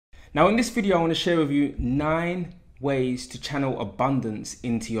Now in this video, I want to share with you 9 ways to channel abundance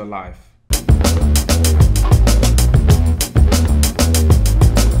into your life.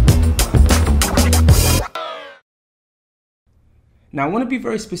 Now I want to be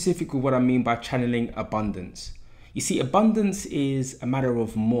very specific with what I mean by channeling abundance. You see, abundance is a matter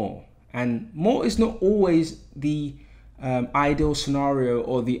of more, and more is not always the ideal scenario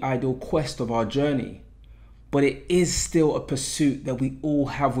or the ideal quest of our journey, but it is still a pursuit that we all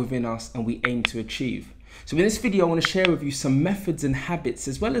have within us and we aim to achieve. So in this video, I want to share with you some methods and habits,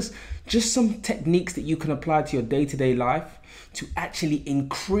 as well as just some techniques that you can apply to your day-to-day life to actually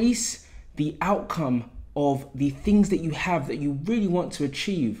increase the outcome of the things that you have that you really want to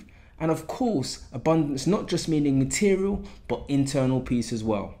achieve. And of course, abundance not just meaning material, but internal peace as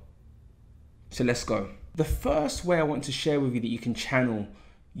well. So let's go. The first way I want to share with you that you can channel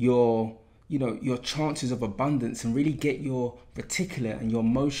your chances of abundance and really get your reticular and your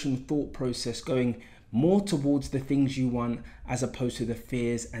emotion thought process going more towards the things you want, as opposed to the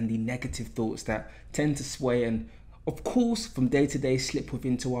fears and the negative thoughts that tend to sway and, of course, from day to day slip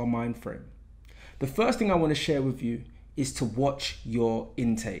into our mind frame. The first thing I want to share with you is to watch your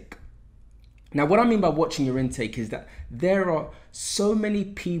intake. Now, what I mean by watching your intake is that there are so many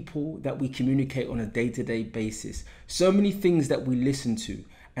people that we communicate on a day-to-day basis, so many things that we listen to,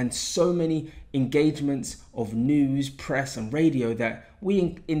 and so many engagements of news, press, and radio that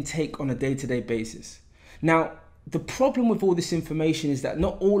we intake on a day-to-day basis. Now, the problem with all this information is that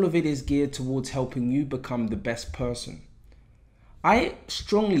not all of it is geared towards helping you become the best person. I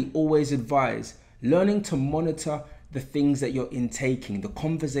strongly always advise learning to monitor the things that you're intaking, the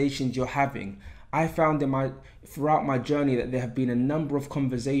conversations you're having. I found throughout my journey that there have been a number of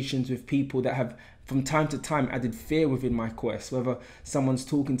conversations with people that have from time to time added fear within my quest, whether someone's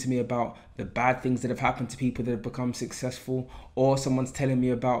talking to me about the bad things that have happened to people that have become successful, or someone's telling me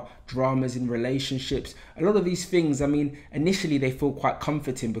about dramas in relationships. A lot of these things, I mean, initially they feel quite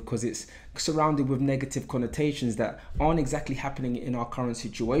comforting because it's surrounded with negative connotations that aren't exactly happening in our current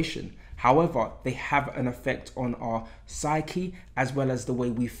situation. However, they have an effect on our psyche, as well as the way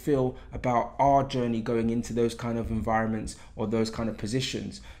we feel about our journey going into those kind of environments or those kind of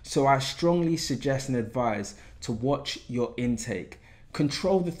positions. So I strongly suggest and advise to watch your intake.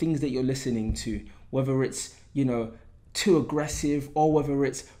 Control the things that you're listening to, whether it's, too aggressive, or whether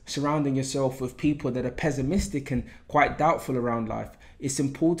it's surrounding yourself with people that are pessimistic and quite doubtful around life. It's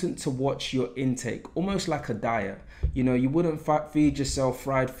important to watch your intake, almost like a diet. You wouldn't feed yourself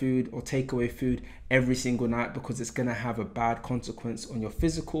fried food or takeaway food every single night, because it's going to have a bad consequence on your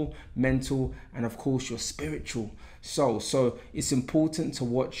physical, mental, and of course your spiritual soul. So it's important to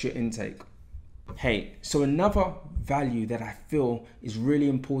watch your intake. Hey, so another value that I feel is really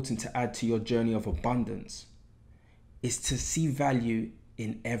important to add to your journey of abundance is to see value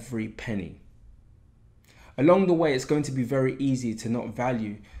in every penny. Along the way, it's going to be very easy to not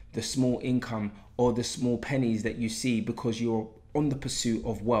value the small income or the small pennies that you see, because you're on the pursuit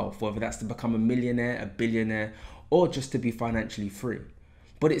of wealth, whether that's to become a millionaire, a billionaire, or just to be financially free.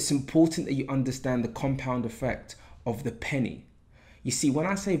 But it's important that you understand the compound effect of the penny. You see, when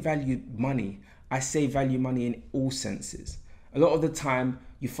I say value money, I say value money in all senses. A lot of the time,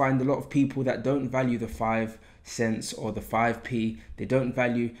 you find a lot of people that don't value the 5 cents or the 5p. They don't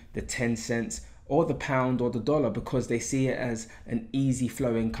value the 10 cents or the pound or the dollar, because they see it as an easy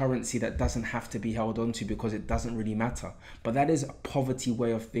flowing currency that doesn't have to be held onto because it doesn't really matter. But that is a poverty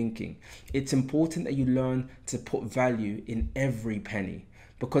way of thinking. It's important that you learn to put value in every penny,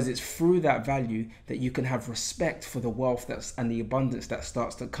 because it's through that value that you can have respect for the wealth and the abundance that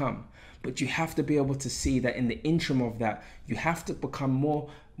starts to come. But you have to be able to see that in the interim of that, you have to become more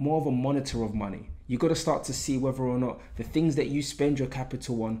of a monitor of money. You've got to start to see whether or not the things that you spend your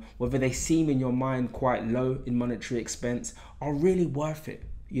capital on, whether they seem in your mind quite low in monetary expense, are really worth it.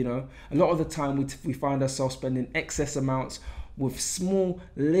 A lot of the time we find ourselves spending excess amounts with small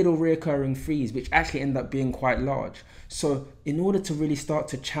little recurring fees, which actually end up being quite large. So in order to really start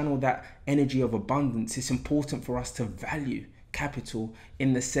to channel that energy of abundance, it's important for us to value capital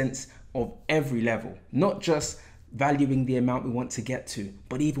in the sense of every level, not just valuing the amount we want to get to,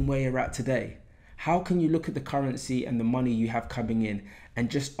 but even where you're at today. How can you look at the currency and the money you have coming in and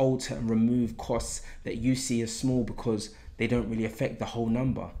just alter and remove costs that you see as small because they don't really affect the whole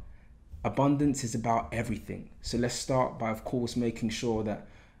number? Abundance is about everything. So let's start by, of course, making sure that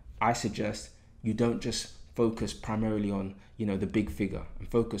I suggest you don't just focus primarily on, the big figure, and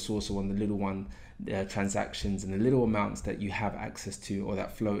focus also on the little transactions and the little amounts that you have access to or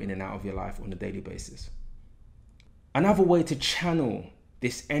that flow in and out of your life on a daily basis. Another way to channel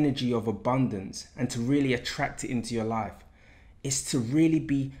this energy of abundance and to really attract it into your life is to really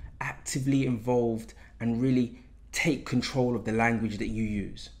be actively involved and really take control of the language that you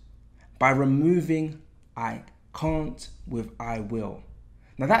use by removing I can't with I will.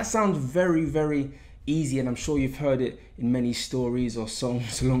 Now that sounds very, very easy, and I'm sure you've heard it in many stories or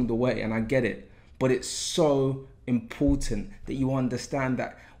songs along the way, and I get it. But it's so important that you understand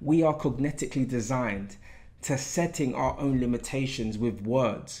that we are cognitively designed to setting our own limitations with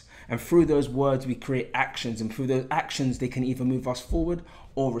words. And through those words, we create actions. And through those actions, they can either move us forward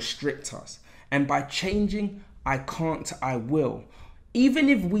or restrict us. And by changing I can't to I will, even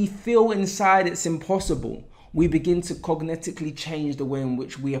if we feel inside it's impossible, we begin to cognitively change the way in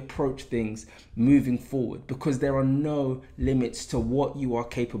which we approach things moving forward, because there are no limits to what you are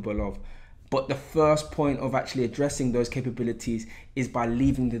capable of. But the first point of actually addressing those capabilities is by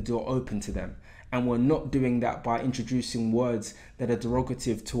leaving the door open to them. And we're not doing that by introducing words that are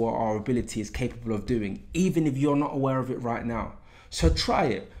derogative to what our ability is capable of doing, even if you're not aware of it right now. So try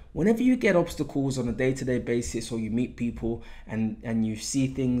it. Whenever you get obstacles on a day-to-day basis, or you meet people and you see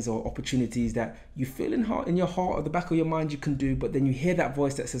things or opportunities that you feel in your heart or the back of your mind you can do, but then you hear that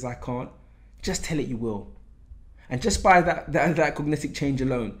voice that says I can't, just tell it you will. And just by that cognitive change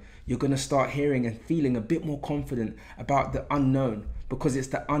alone, you're going to start hearing and feeling a bit more confident about the unknown, because it's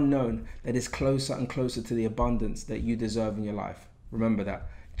the unknown that is closer and closer to the abundance that you deserve in your life. Remember that.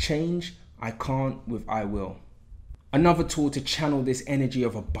 Change I can't with I will. Another tool to channel this energy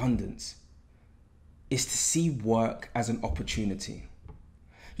of abundance is to see work as an opportunity.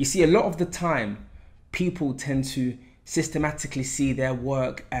 You see, a lot of the time, people tend to systematically see their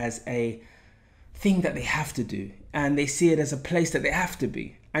work as a thing that they have to do, and they see it as a place that they have to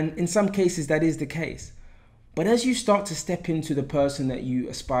be. And in some cases, that is the case. But as you start to step into the person that you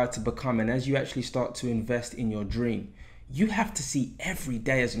aspire to become, and as you actually start to invest in your dream, you have to see every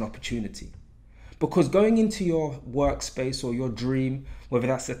day as an opportunity. Because going into your workspace or your dream, whether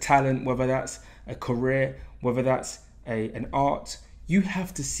that's a talent, whether that's a career, whether that's an art, you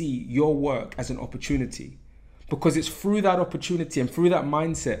have to see your work as an opportunity. Because it's through that opportunity and through that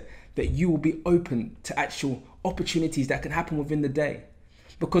mindset that you will be open to actual opportunities that can happen within the day.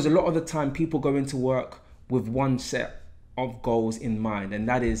 Because a lot of the time people go into work with one set of goals in mind, and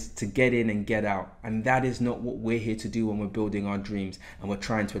that is to get in and get out. And that is not what we're here to do when we're building our dreams and we're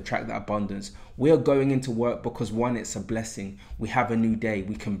trying to attract that abundance. We are going into work because, one, it's a blessing. We have a new day,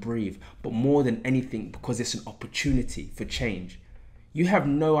 we can breathe. But more than anything, because it's an opportunity for change. You have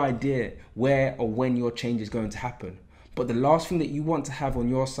no idea where or when your change is going to happen. But the last thing that you want to have on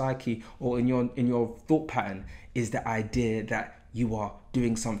your psyche or in your thought pattern is the idea that you are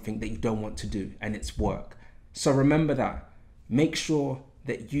doing something that you don't want to do, and it's work. So remember that. Make sure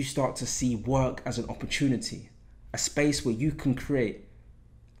that you start to see work as an opportunity, a space where you can create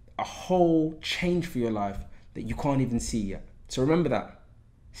a whole change for your life that you can't even see yet. So remember that.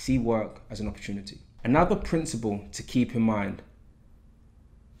 See work as an opportunity. Another principle to keep in mind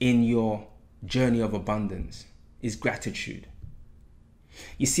in your journey of abundance is gratitude.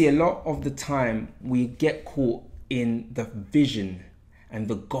 You see, a lot of the time we get caught in the vision and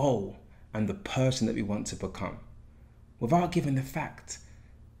the goal and the person that we want to become, without giving the fact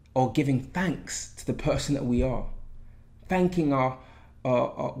or giving thanks to the person that we are. Thanking our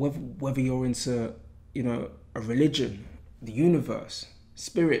whether you're into a religion, the universe,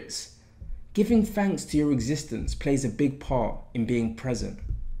 spirits, giving thanks to your existence plays a big part in being present.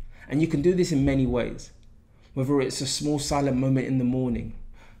 And you can do this in many ways, whether it's a small silent moment in the morning,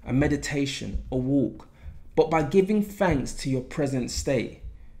 a meditation, a walk. But by giving thanks to your present state,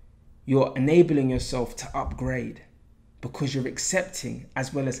 you're enabling yourself to upgrade, because you're accepting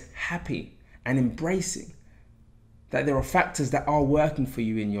as well as happy and embracing that there are factors that are working for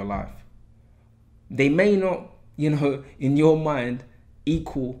you in your life. They may not, in your mind,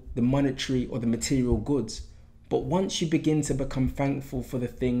 equal the monetary or the material goods. But once you begin to become thankful for the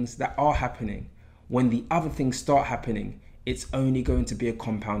things that are happening, when the other things start happening, it's only going to be a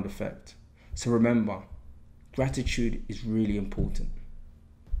compound effect. So remember, gratitude is really important.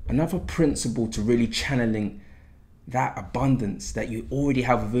 Another principle to really channeling that abundance that you already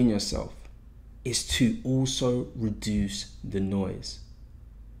have within yourself is to also reduce the noise.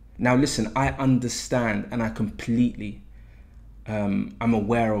 Now listen, I understand and I completely I'm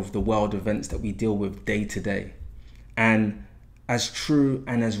aware of the world events that we deal with day to day. And as true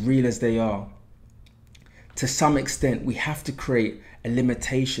and as real as they are, to some extent we have to create a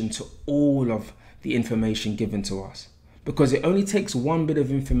limitation to all of the information given to us. Because it only takes one bit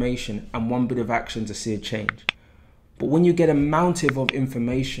of information and one bit of action to see a change. But when you get a mountain of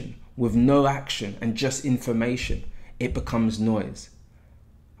information with no action and just information, it becomes noise.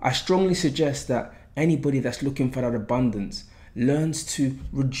 I strongly suggest that anybody that's looking for that abundance learns to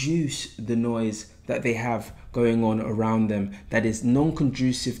reduce the noise that they have going on around them that is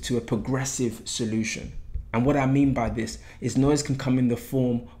non-conducive to a progressive solution. And what I mean by this is noise can come in the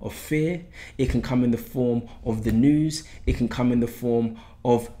form of fear, it can come in the form of the news, it can come in the form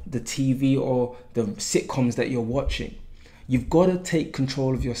of the TV or the sitcoms that you're watching. You've got to take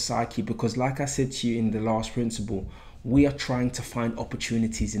control of your psyche because, like I said to you in the last principle, we are trying to find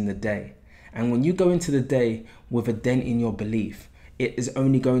opportunities in the day. And when you go into the day with a dent in your belief, it is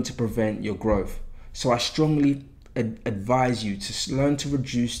only going to prevent your growth. So I strongly advise you to learn to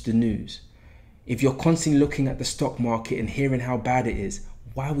reduce the news. If you're constantly looking at the stock market and hearing how bad it is,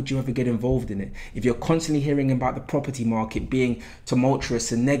 why would you ever get involved in it? If you're constantly hearing about the property market being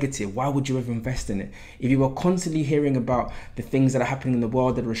tumultuous and negative, why would you ever invest in it? If you are constantly hearing about the things that are happening in the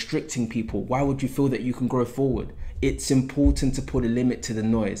world that are restricting people, why would you feel that you can grow forward? It's important to put a limit to the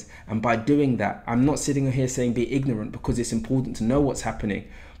noise. And by doing that, I'm not sitting here saying be ignorant, because it's important to know what's happening.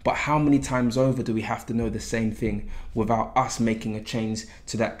 But how many times over do we have to know the same thing without us making a change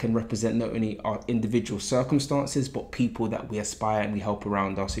to that can represent not only our individual circumstances, but people that we aspire and we help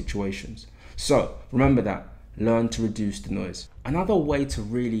around our situations? So remember that, learn to reduce the noise. Another way to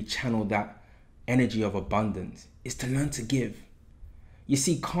really channel that energy of abundance is to learn to give. You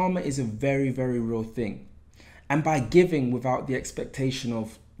see, karma is a very, very real thing. And by giving without the expectation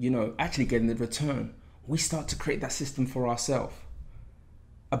of, actually getting the return, we start to create that system for ourselves.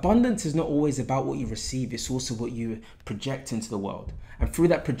 Abundance is not always about what you receive, it's also what you project into the world. And through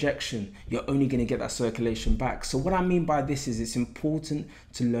that projection, you're only going to get that circulation back. So what I mean by this is it's important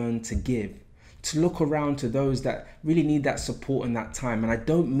to learn to give, to look around to those that really need that support in that time. And I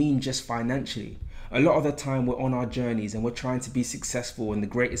don't mean just financially. A lot of the time we're on our journeys and we're trying to be successful and the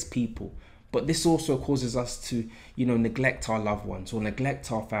greatest people. But this also causes us to, neglect our loved ones or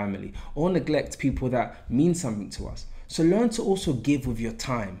neglect our family or neglect people that mean something to us. So learn to also give with your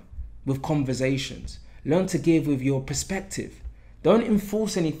time, with conversations. Learn to give with your perspective. Don't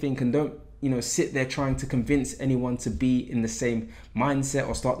enforce anything and don't, sit there trying to convince anyone to be in the same mindset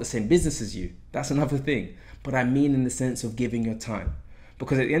or start the same business as you. That's another thing. But I mean in the sense of giving your time.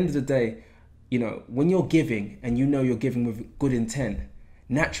 Because at the end of the day, when you're giving and you're giving with good intent,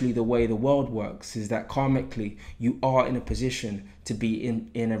 naturally the way the world works is that karmically you are in a position to be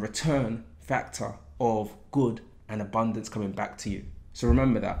in a return factor of good and abundance coming back to you. So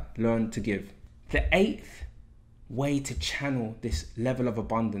remember that, learn to give. The eighth way to channel this level of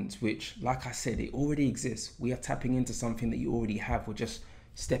abundance, which, like I said, it already exists. We are tapping into something that you already have. We're just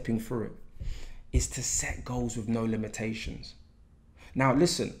stepping through it, is to set goals with no limitations. Now,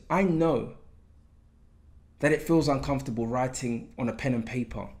 listen, I know that it feels uncomfortable writing on a pen and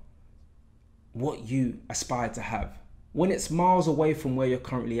paper what you aspire to have. When it's miles away from where you're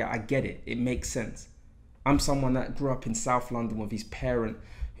currently at, I get it. It makes sense. I'm someone that grew up in South London with his parent,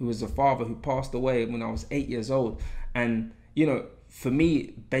 who was a father who passed away when I was 8 years old. And, for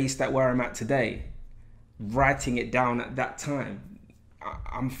me, based at where I'm at today, writing it down at that time,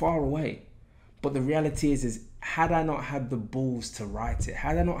 I'm far away. But the reality is had I not had the balls to write it,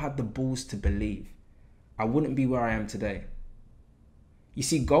 had I not had the balls to believe, I wouldn't be where I am today. You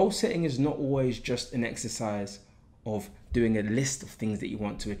see, goal setting is not always just an exercise of doing a list of things that you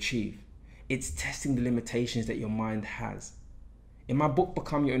want to achieve. It's testing the limitations that your mind has. In my book,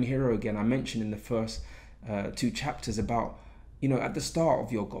 Become Your Own Hero Again, I mentioned in the first 2 chapters about, at the start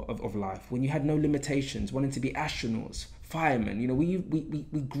of your of life, when you had no limitations, wanting to be astronauts, firemen, we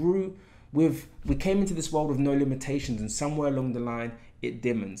came into this world with no limitations, and somewhere along the line, it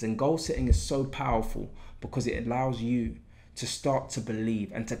dimmens. And goal setting is so powerful because it allows you to start to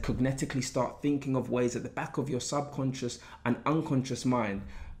believe and to cognitively start thinking of ways at the back of your subconscious and unconscious mind,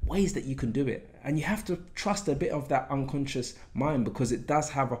 ways that you can do it. And you have to trust a bit of that unconscious mind because it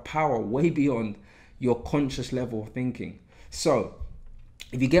does have a power way beyond your conscious level of thinking. So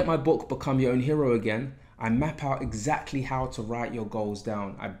if you get my book, Become Your Own Hero Again, I map out exactly how to write your goals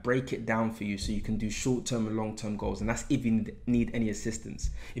down. I break it down for you so you can do short-term and long-term goals. And that's if you need any assistance.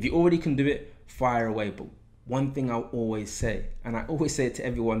 If you already can do it, fire away. But one thing I'll always say, and I always say it to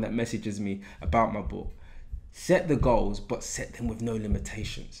everyone that messages me about my book, set the goals, but set them with no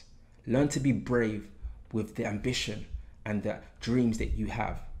limitations. Learn to be brave with the ambition and the dreams that you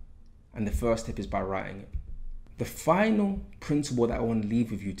have. And the first step is by writing it. The final principle that I want to leave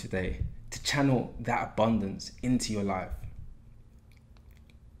with you today to channel that abundance into your life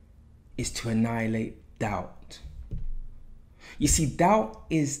is to annihilate doubt. You see, doubt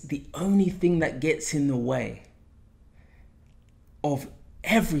is the only thing that gets in the way of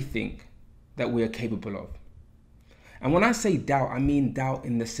everything that we are capable of. And when I say doubt, I mean doubt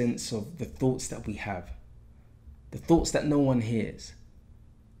in the sense of the thoughts that we have. the thoughts that no one hears,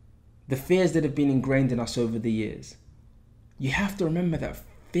 the fears that have been ingrained in us over the years. You have to remember that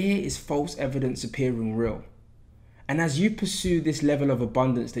fear is false evidence appearing real. And as you pursue this level of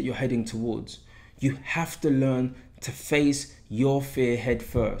abundance that you're heading towards, you have to learn to face your fear head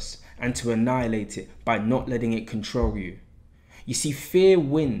first and to annihilate it by not letting it control you. You see, fear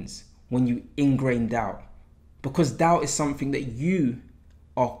wins when you ingrain doubt, because doubt is something that you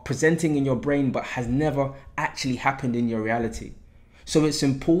are presenting in your brain but has never actually happened in your reality. So it's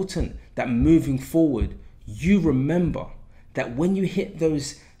important that moving forward, you remember that when you hit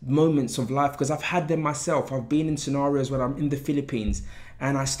those moments of life, because I've had them myself, I've been in scenarios where I'm in the Philippines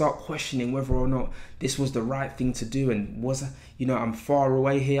and I start questioning whether or not this was the right thing to do, and I'm far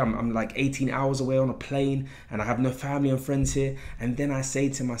away here, I'm like 18 hours away on a plane and I have no family and friends here, and then I say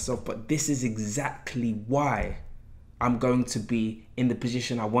to myself, but this is exactly why I'm going to be in the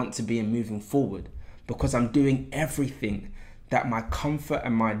position I want to be in moving forward, because I'm doing everything that my comfort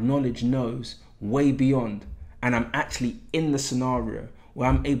and my knowledge knows way beyond, and I'm actually in the scenario where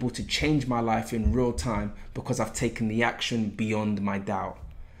I'm able to change my life in real time because I've taken the action beyond my doubt.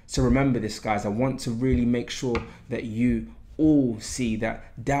 So remember this, guys. I want to really make sure that you all see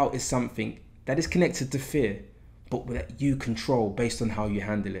that doubt is something that is connected to fear, but that you control based on how you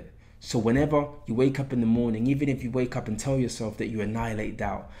handle it. So whenever you wake up in the morning, even if you wake up and tell yourself that you annihilate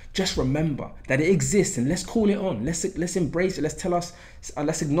doubt, just remember that it exists, and let's call it on. Let's embrace it.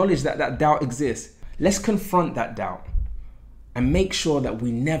 Let's acknowledge that that doubt exists. Let's confront that doubt and make sure that we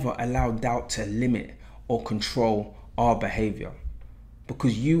never allow doubt to limit or control our behavior,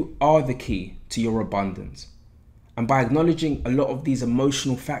 because you are the key to your abundance. And by acknowledging a lot of these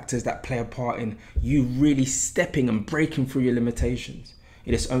emotional factors that play a part in you really stepping and breaking through your limitations,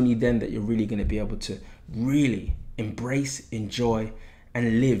 it is only then that you're really going to be able to really embrace, enjoy,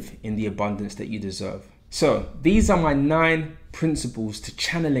 and live in the abundance that you deserve. So these are my 9 principles to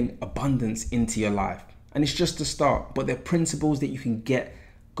channeling abundance into your life. And it's just a start, but they're principles that you can get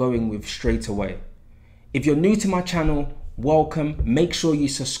going with straight away. If you're new to my channel, welcome. Make sure you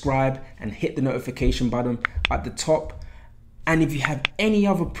subscribe and hit the notification button at the top. And if you have any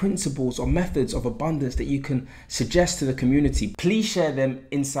other principles or methods of abundance that you can suggest to the community, please share them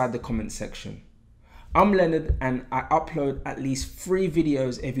inside the comment section. I'm Leonard, and I upload at least 3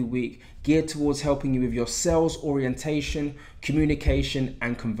 videos every week geared towards helping you with your sales orientation, communication,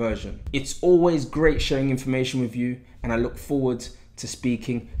 and conversion. It's always great sharing information with you, and I look forward to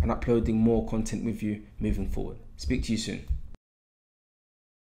speaking and uploading more content with you moving forward. Speak to you soon.